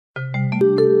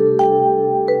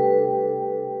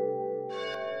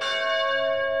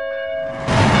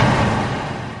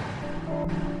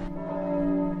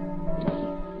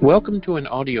Welcome to an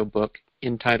audiobook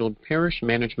entitled Parish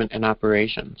Management and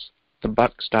Operations, The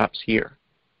Buck Stops Here,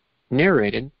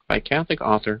 narrated by Catholic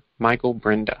author Michael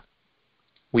Brinda.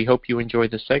 We hope you enjoy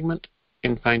the segment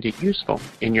and find it useful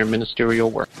in your ministerial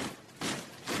work.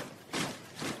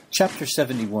 Chapter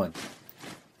 71.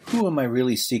 Who am I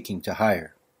really seeking to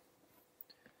hire?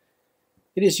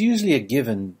 It is usually a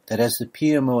given that as the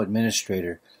PMO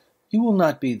administrator, you will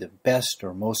not be the best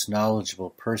or most knowledgeable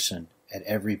person at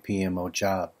every PMO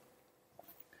job.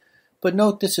 But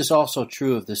note this is also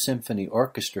true of the symphony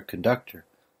orchestra conductor.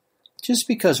 Just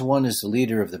because one is the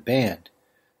leader of the band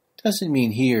doesn't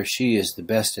mean he or she is the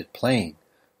best at playing,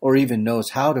 or even knows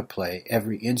how to play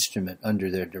every instrument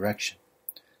under their direction.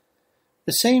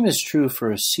 The same is true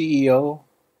for a CEO,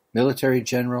 military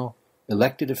general,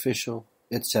 elected official,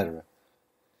 etc.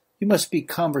 You must be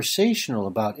conversational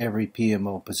about every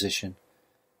PMO position,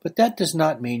 but that does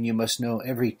not mean you must know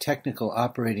every technical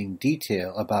operating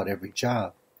detail about every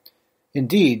job.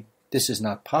 Indeed, this is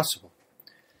not possible.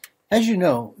 As you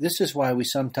know, this is why we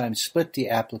sometimes split the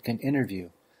applicant interview,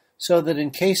 so that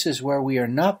in cases where we are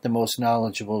not the most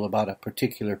knowledgeable about a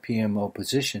particular PMO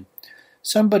position,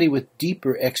 somebody with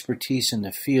deeper expertise in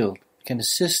the field can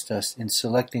assist us in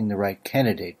selecting the right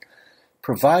candidate,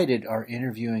 provided our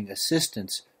interviewing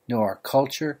assistants know our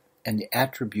culture and the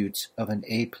attributes of an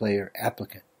A-player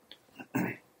applicant.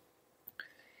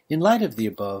 In light of the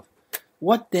above,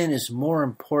 what then is more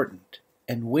important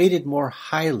and weighted more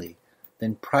highly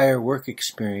than prior work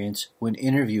experience when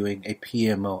interviewing a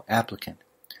PMO applicant?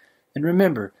 And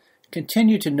remember,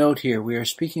 continue to note here we are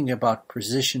speaking about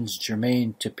positions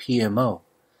germane to PMO,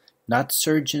 not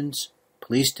surgeons,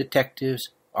 police detectives,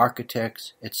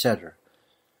 architects, etc.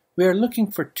 We are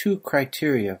looking for two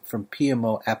criteria from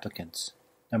PMO applicants.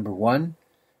 Number one,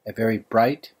 a very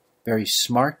bright, very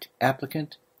smart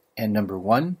applicant, and number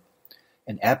one,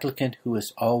 an applicant who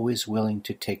is always willing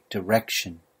to take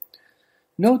direction.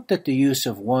 Note that the use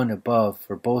of one above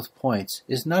for both points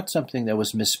is not something that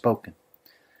was misspoken.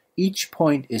 Each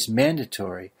point is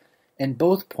mandatory, and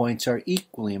both points are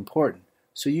equally important,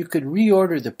 so you could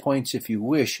reorder the points if you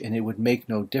wish and it would make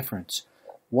no difference.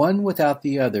 One without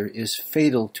the other is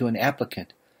fatal to an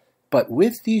applicant, but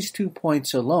with these 2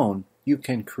 points alone, you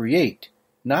can create,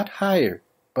 not hire,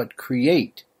 but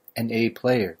create an A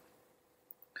player.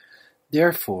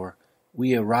 Therefore,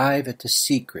 we arrive at the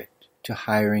secret to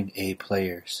hiring A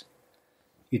players.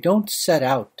 You don't set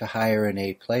out to hire an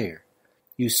A player.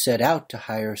 You set out to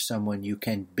hire someone you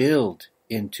can build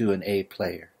into an A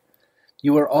player.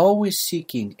 You are always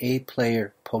seeking A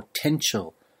player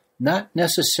potential, not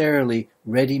necessarily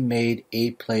ready-made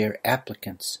A-player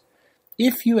applicants.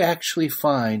 If you actually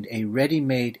find a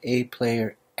ready-made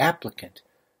A-player applicant,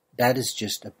 that is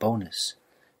just a bonus.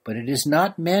 But it is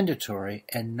not mandatory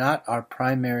and not our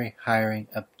primary hiring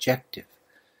objective.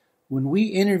 When we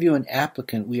interview an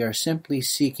applicant, we are simply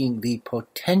seeking the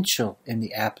potential in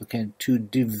the applicant to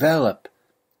develop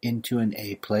into an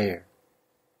A-player.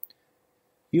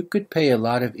 You could pay a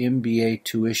lot of MBA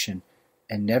tuition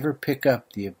and never pick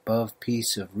up the above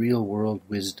piece of real-world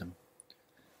wisdom.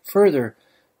 Further,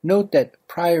 note that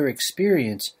prior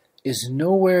experience is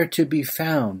nowhere to be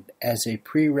found as a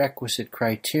prerequisite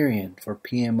criterion for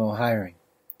PMO hiring.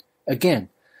 Again,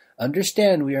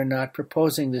 understand we are not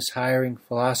proposing this hiring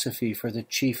philosophy for the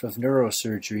chief of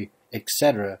neurosurgery,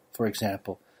 etc., for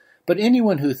example, but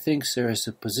anyone who thinks there is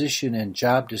a position and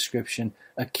job description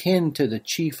akin to the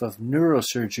chief of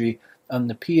neurosurgery on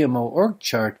the PMO org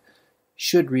chart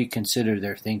should reconsider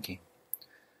their thinking.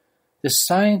 The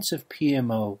science of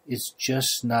PMO is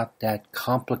just not that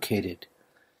complicated.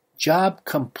 Job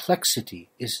complexity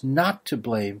is not to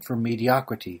blame for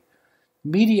mediocrity.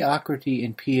 Mediocrity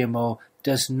in PMO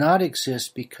does not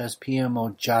exist because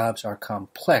PMO jobs are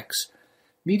complex.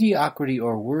 Mediocrity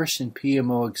or worse in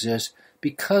PMO exists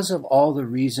because of all the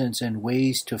reasons and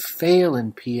ways to fail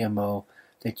in PMO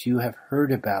that you have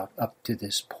heard about up to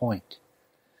this point.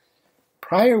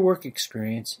 Prior work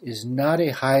experience is not a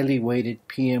highly weighted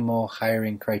PMO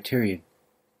hiring criterion.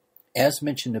 As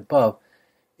mentioned above,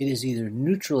 it is either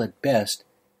neutral at best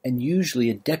and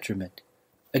usually a detriment.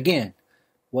 Again,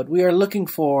 what we are looking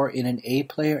for in an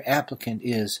A-player applicant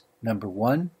is, number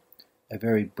one, a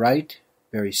very bright,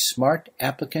 very smart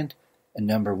applicant, and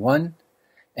number one,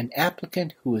 an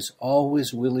applicant who is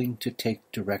always willing to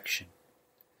take direction.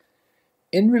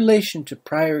 In relation to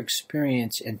prior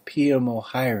experience and PMO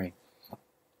hiring,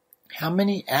 how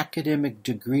many academic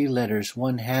degree letters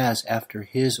one has after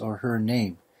his or her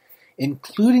name,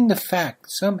 including the fact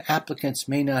some applicants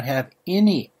may not have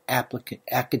any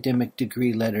academic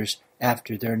degree letters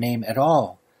after their name at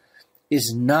all,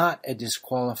 is not a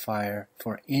disqualifier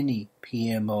for any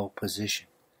PMO position.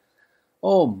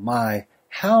 Oh my,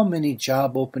 how many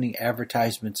job opening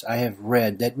advertisements I have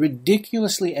read that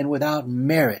ridiculously and without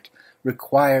merit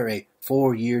require a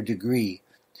 4-year degree,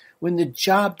 when the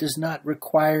job does not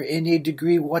require any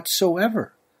degree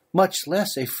whatsoever, much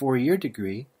less a 4-year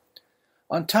degree.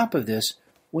 On top of this,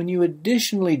 when you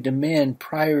additionally demand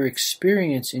prior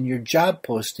experience in your job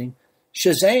posting,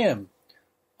 shazam!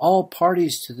 All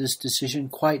parties to this decision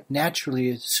quite naturally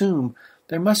assume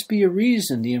there must be a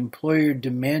reason the employer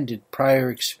demanded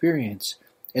prior experience,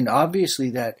 and obviously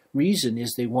that reason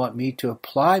is they want me to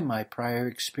apply my prior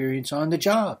experience on the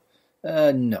job.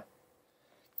 No.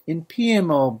 In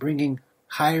PMO,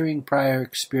 hiring prior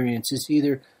experience is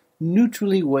either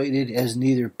neutrally weighted as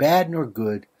neither bad nor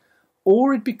good,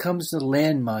 or it becomes the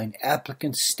landmine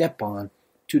applicants step on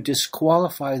to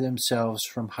disqualify themselves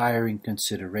from hiring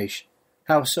consideration.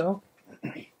 How so?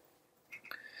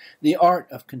 The art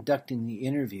of conducting the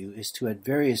interview is to, at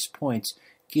various points,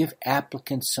 give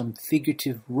applicants some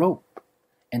figurative rope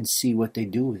and see what they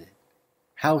do with it.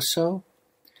 How so?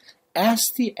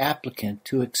 Ask the applicant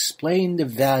to explain the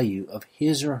value of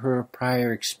his or her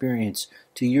prior experience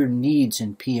to your needs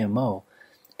in PMO,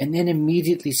 and then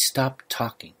immediately stop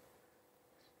talking.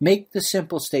 Make the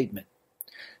simple statement,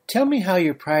 "Tell me how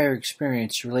your prior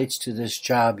experience relates to this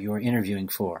job you are interviewing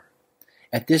for."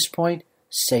 At this point,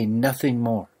 say nothing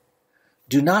more.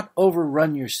 Do not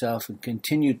overrun yourself and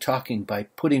continue talking by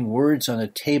putting words on the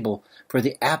table for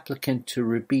the applicant to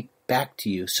repeat back to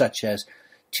you, such as,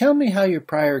 "Tell me how your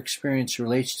prior experience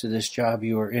relates to this job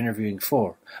you are interviewing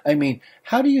for. I mean,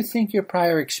 how do you think your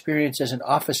prior experience as an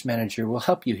office manager will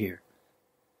help you here?"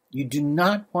 You do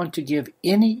not want to give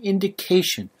any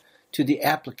indication to the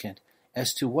applicant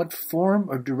as to what form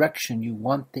or direction you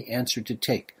want the answer to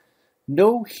take.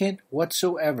 No hint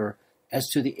whatsoever as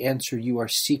to the answer you are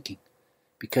seeking,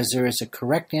 because there is a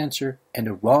correct answer and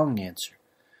a wrong answer.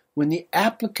 When the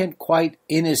applicant quite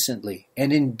innocently,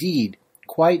 and indeed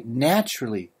quite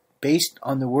naturally, based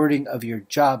on the wording of your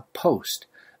job post,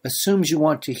 assumes you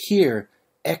want to hear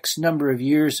X number of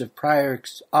years of prior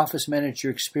office manager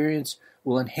experience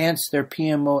will enhance their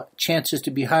PMO chances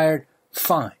to be hired,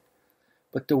 fine.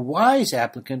 But the wise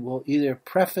applicant will either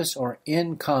preface or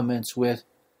end comments with,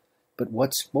 "But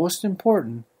what's most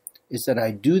important is that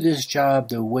I do this job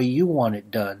the way you want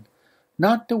it done,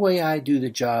 not the way I do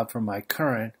the job for my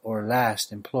current or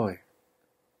last employer."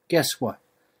 Guess what?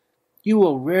 You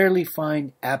will rarely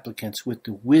find applicants with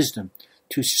the wisdom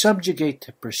to subjugate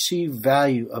the perceived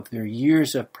value of their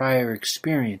years of prior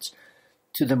experience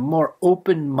to the more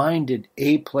open-minded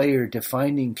A-player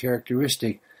defining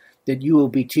characteristic that you will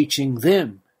be teaching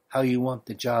them how you want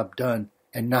the job done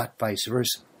and not vice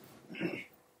versa.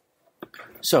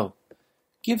 So,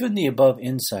 given the above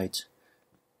insights,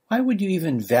 why would you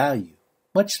even value,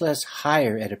 much less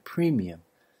hire at a premium,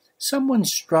 someone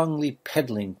strongly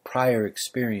peddling prior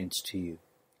experience to you?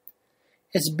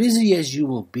 As busy as you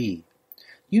will be,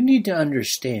 you need to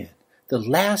understand the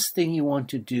last thing you want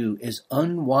to do is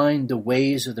unwind the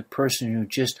ways of the person who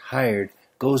just hired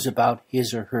goes about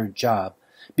his or her job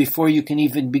before you can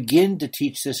even begin to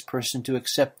teach this person to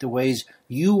accept the ways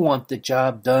you want the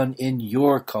job done in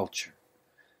your culture.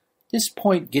 This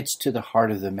point gets to the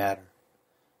heart of the matter.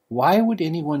 Why would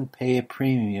anyone pay a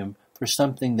premium for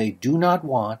something they do not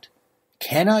want,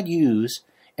 cannot use,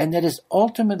 and that is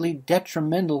ultimately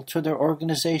detrimental to their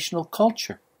organizational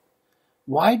culture?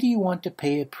 Why do you want to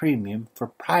pay a premium for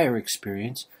prior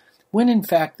experience when in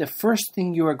fact the first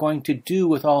thing you are going to do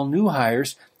with all new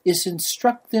hires is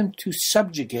instruct them to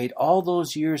subjugate all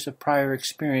those years of prior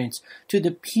experience to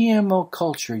the PMO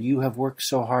culture you have worked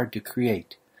so hard to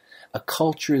create? A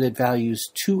culture that values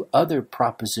two other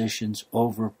propositions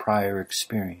over prior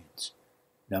experience.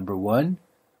 Number one,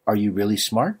 are you really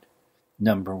smart?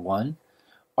 Number one,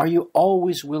 are you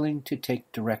always willing to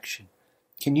take direction?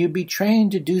 Can you be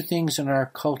trained to do things in our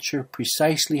culture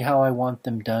precisely how I want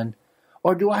them done?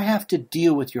 Or do I have to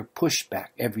deal with your pushback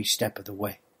every step of the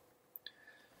way?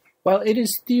 While it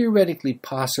is theoretically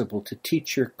possible to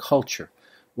teach your culture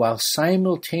while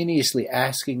simultaneously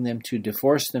asking them to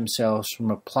divorce themselves from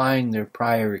applying their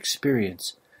prior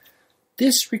experience,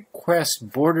 this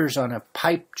request borders on a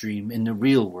pipe dream in the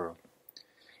real world.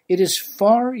 It is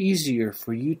far easier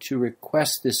for you to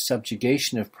request this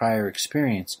subjugation of prior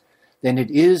experience than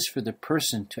it is for the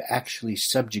person to actually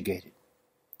subjugate it.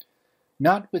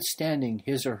 Notwithstanding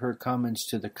his or her comments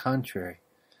to the contrary,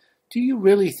 do you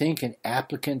really think an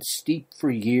applicant steeped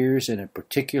for years in a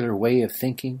particular way of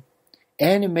thinking,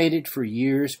 animated for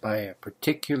years by a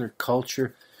particular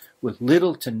culture with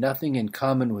little to nothing in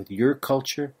common with your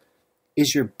culture,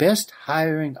 is your best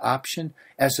hiring option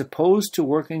as opposed to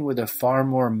working with a far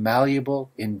more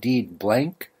malleable, indeed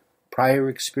blank, prior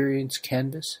experience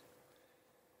canvas?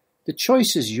 The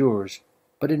choice is yours,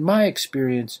 but in my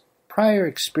experience, prior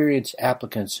experience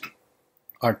applicants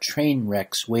are train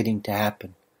wrecks waiting to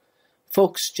happen.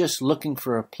 Folks just looking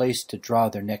for a place to draw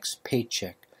their next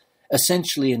paycheck,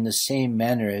 essentially in the same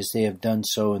manner as they have done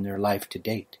so in their life to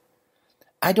date.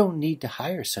 I don't need to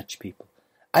hire such people.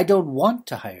 I don't want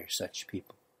to hire such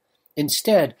people.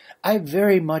 Instead, I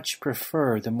very much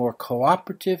prefer the more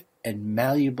cooperative and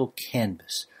malleable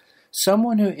canvas,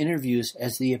 someone who interviews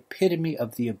as the epitome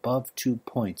of the above 2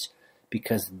 points,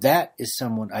 because that is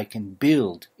someone I can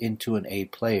build into an A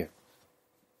player.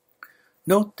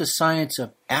 Note the science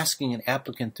of asking an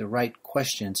applicant the right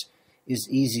questions is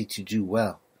easy to do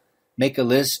well. Make a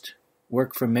list,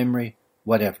 work from memory,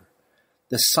 whatever.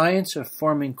 The science of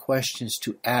forming questions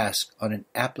to ask on an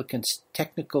applicant's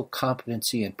technical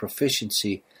competency and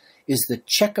proficiency is the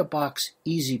check-a-box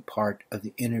easy part of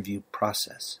the interview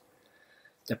process.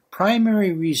 The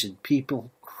primary reason people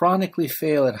chronically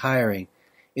fail at hiring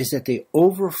is that they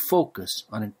over-focus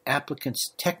on an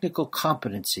applicant's technical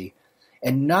competency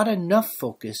and not enough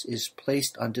focus is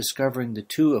placed on discovering the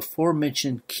two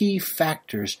aforementioned key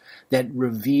factors that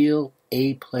reveal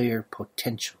A-player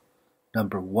potential.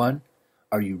 Number 1,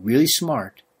 are you really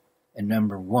smart? And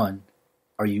number 1,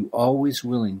 are you always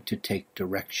willing to take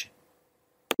direction?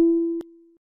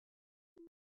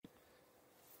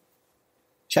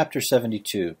 Chapter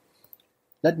 72.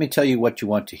 Let me tell you what you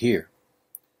want to hear.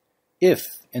 If,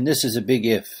 and this is a big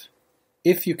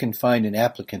if you can find an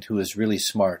applicant who is really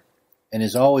smart and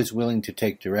is always willing to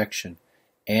take direction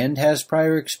and has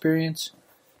prior experience,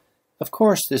 of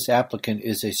course this applicant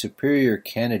is a superior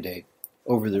candidate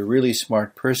over the really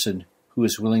smart person who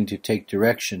is willing to take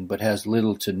direction but has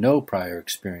little to no prior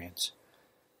experience.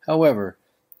 However,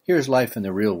 here's life in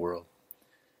the real world.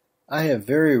 I have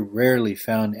very rarely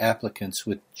found applicants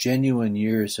with genuine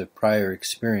years of prior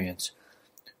experience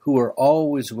who are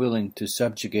always willing to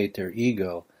subjugate their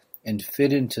ego and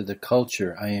fit into the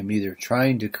culture I am either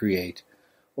trying to create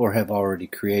or have already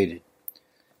created.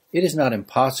 It is not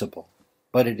impossible,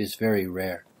 but it is very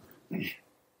rare.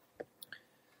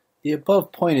 The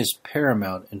above point is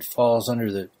paramount and falls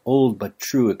under the old but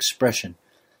true expression,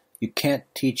 you can't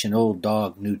teach an old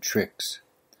dog new tricks.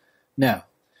 Now,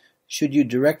 should you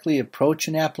directly approach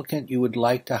an applicant you would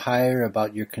like to hire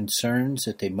about your concerns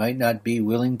that they might not be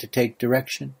willing to take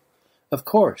direction? Of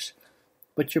course,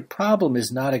 but your problem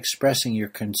is not expressing your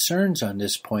concerns on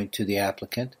this point to the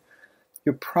applicant.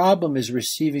 Your problem is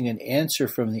receiving an answer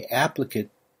from the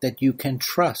applicant that you can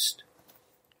trust.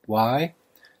 Why?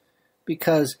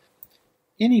 Because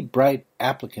any bright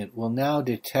applicant will now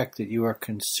detect that you are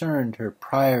concerned her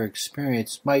prior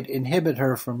experience might inhibit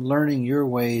her from learning your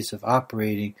ways of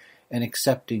operating and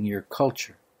accepting your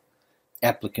culture.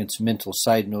 Applicant's mental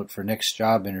side note for next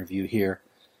job interview here.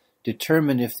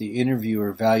 Determine if the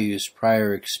interviewer values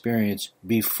prior experience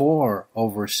before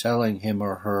overselling him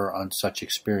or her on such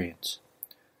experience.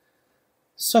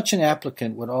 Such an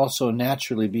applicant would also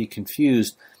naturally be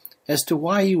confused as to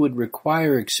why you would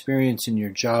require experience in your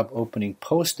job opening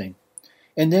posting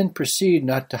and then proceed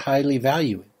not to highly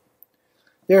value it.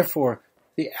 Therefore,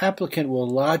 the applicant will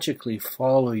logically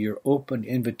follow your open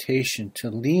invitation to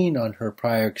lean on her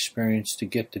prior experience to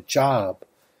get the job,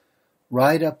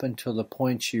 right up until the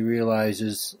point she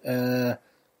realizes,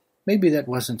 maybe that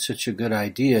wasn't such a good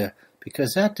idea,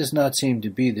 because that does not seem to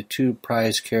be the two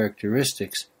prized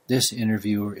characteristics this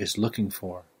interviewer is looking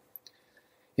for.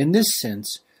 In this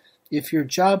sense, if your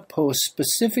job post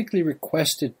specifically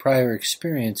requested prior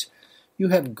experience, you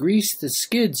have greased the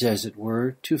skids, as it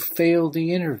were, to fail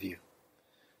the interview.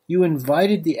 You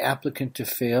invited the applicant to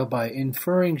fail by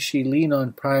inferring she leaned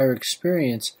on prior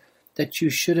experience that you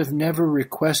should have never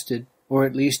requested or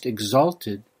at least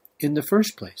exalted in the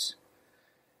first place.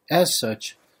 As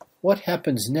such, what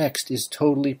happens next is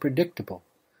totally predictable.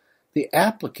 The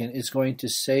applicant is going to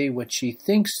say what she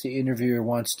thinks the interviewer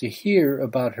wants to hear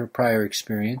about her prior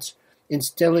experience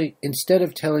instead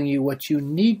of telling you what you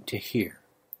need to hear.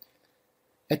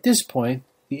 At this point,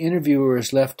 the interviewer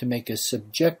is left to make a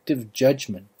subjective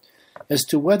judgment as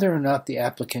to whether or not the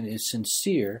applicant is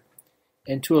sincere,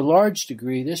 and to a large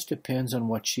degree this depends on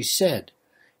what she said.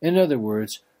 In other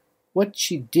words, what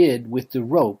she did with the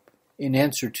rope in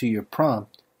answer to your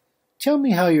prompt. Tell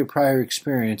me how your prior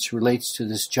experience relates to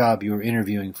this job you are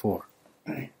interviewing for.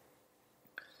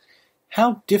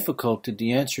 How difficult did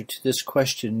the answer to this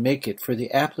question make it for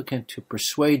the applicant to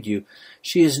persuade you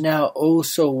she is now oh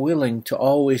so willing to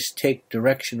always take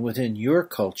direction within your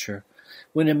culture,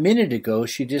 when a minute ago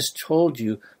she just told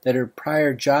you that her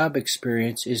prior job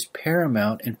experience is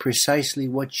paramount and precisely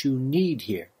what you need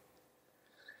here?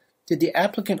 Did the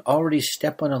applicant already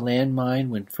step on a landmine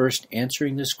when first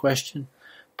answering this question,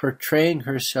 portraying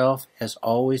herself as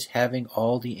always having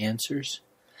all the answers?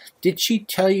 Did she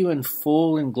tell you in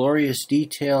full and glorious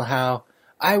detail how,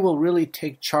 I will really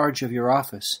take charge of your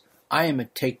office. I am a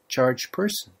take-charge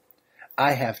person.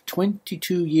 I have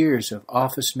 22 years of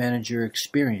office manager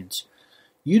experience.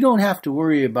 You don't have to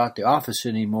worry about the office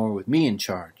anymore with me in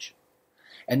charge.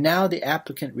 And now the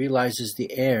applicant realizes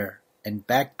the error and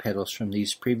backpedals from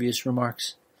these previous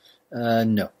remarks?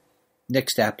 No.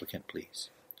 Next applicant, please.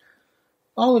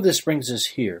 All of this brings us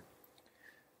here.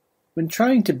 When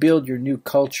trying to build your new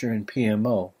culture in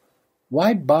PMO,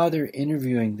 why bother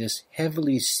interviewing this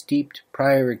heavily steeped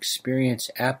prior experience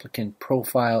applicant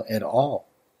profile at all?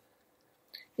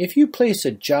 If you place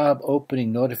a job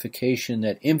opening notification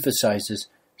that emphasizes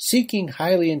seeking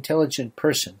highly intelligent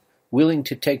person willing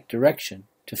to take direction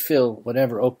to fill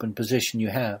whatever open position you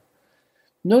have,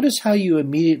 notice how you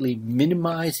immediately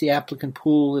minimize the applicant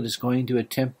pool that is going to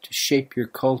attempt to shape your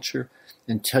culture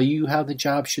and tell you how the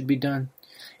job should be done,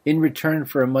 in return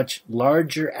for a much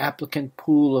larger applicant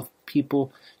pool of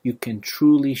people you can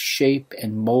truly shape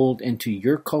and mold into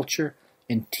your culture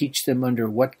and teach them under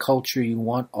what culture you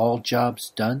want all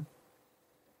jobs done?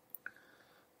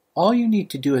 All you need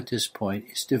to do at this point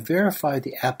is to verify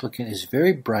the applicant is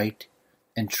very bright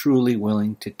and truly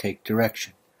willing to take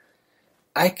direction.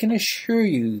 I can assure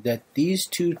you that these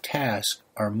two tasks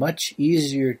are much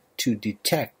easier to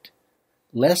detect,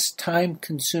 less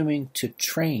time-consuming to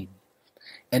train,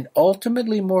 and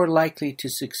ultimately more likely to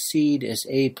succeed as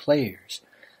A players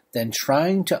than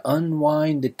trying to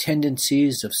unwind the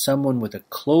tendencies of someone with a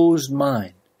closed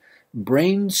mind,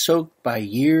 brain soaked by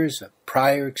years of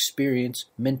prior experience,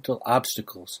 mental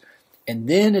obstacles, and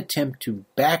then attempt to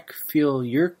backfill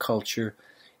your culture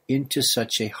into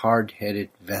such a hard-headed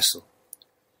vessel.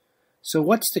 So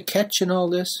what's the catch in all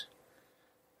this?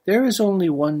 There is only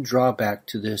one drawback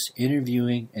to this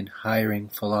interviewing and hiring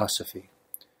philosophy.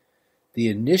 The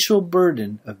initial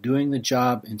burden of doing the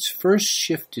job is first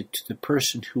shifted to the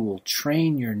person who will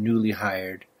train your newly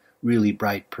hired, really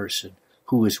bright person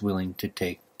who is willing to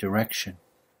take direction.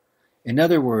 In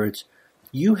other words,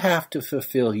 you have to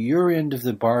fulfill your end of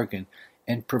the bargain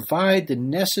and provide the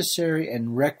necessary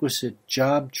and requisite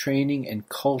job training and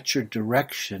culture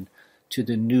direction to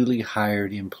the newly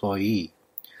hired employee.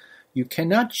 You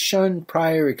cannot shun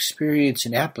prior experience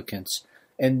in applicants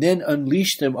and then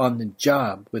unleash them on the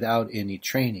job without any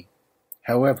training.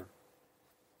 However,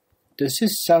 does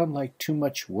this sound like too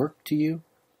much work to you?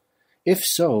 If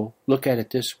so, look at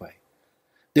it this way.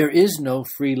 There is no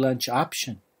free lunch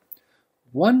option.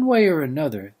 One way or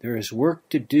another, there is work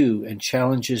to do and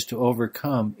challenges to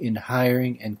overcome in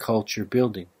hiring and culture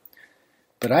building.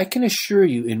 But I can assure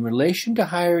you, in relation to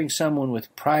hiring someone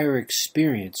with prior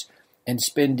experience and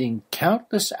spending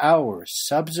countless hours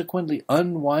subsequently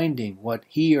unwinding what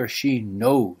he or she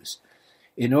knows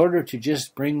in order to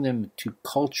just bring them to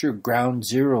culture ground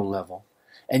zero level,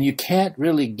 and you can't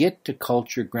really get to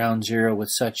culture ground zero with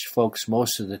such folks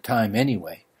most of the time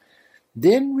anyway,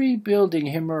 then rebuilding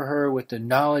him or her with the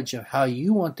knowledge of how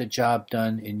you want the job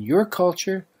done in your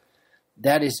culture,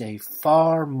 that is a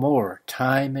far more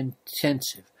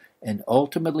time-intensive and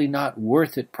ultimately not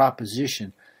worth it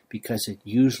proposition because it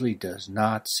usually does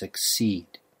not succeed.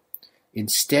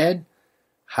 Instead,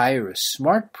 hire a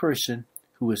smart person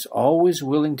who is always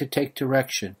willing to take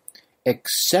direction,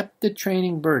 accept the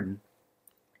training burden,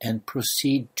 and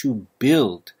proceed to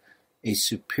build a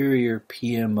superior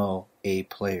PMO A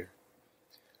player.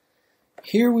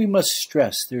 Here we must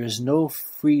stress there is no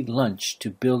free lunch to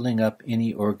building up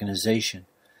any organization,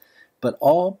 but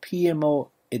all PMO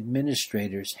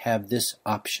administrators have this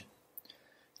option.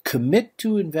 Commit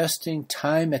to investing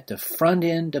time at the front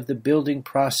end of the building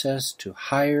process to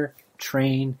hire,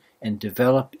 train, and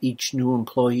develop each new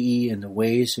employee in the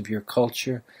ways of your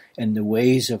culture and the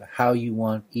ways of how you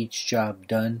want each job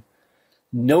done,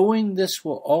 knowing this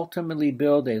will ultimately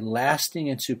build a lasting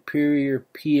and superior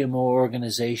PMO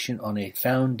organization on a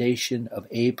foundation of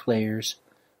A players,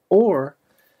 or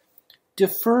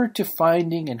defer to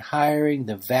finding and hiring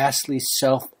the vastly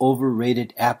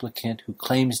self-overrated applicant who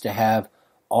claims to have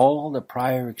all the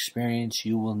prior experience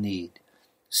you will need.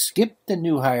 Skip the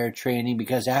new hire training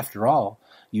because, after all,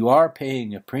 you are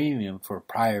paying a premium for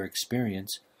prior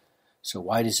experience. So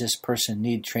why does this person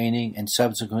need training and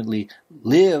subsequently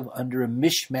live under a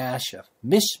mishmash of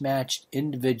mismatched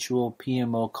individual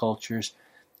PMO cultures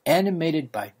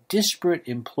animated by disparate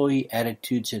employee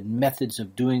attitudes and methods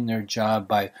of doing their job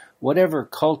by whatever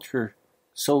culture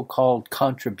so-called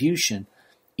contribution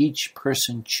each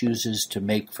person chooses to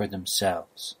make for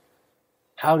themselves.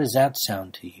 How does that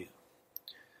sound to you?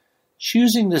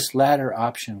 Choosing this latter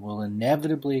option will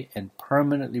inevitably and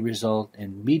permanently result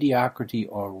in mediocrity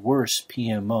or worse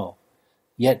PMO,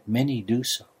 yet many do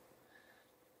so.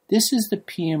 This is the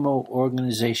PMO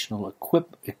organizational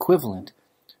equivalent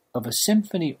of a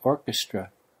symphony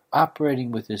orchestra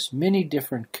operating with as many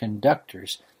different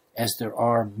conductors as there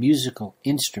are musical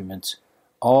instruments,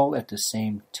 all at the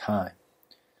same time.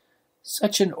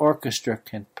 Such an orchestra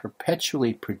can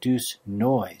perpetually produce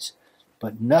noise,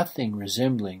 but nothing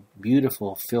resembling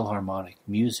beautiful philharmonic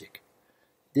music.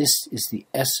 This is the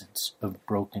essence of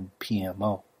broken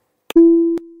PMO.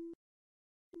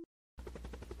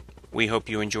 We hope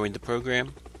you enjoyed the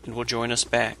program and will join us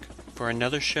back for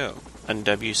another show on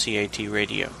WCAT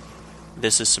Radio.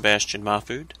 This is Sebastian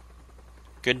Mahfood.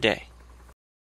 Good day.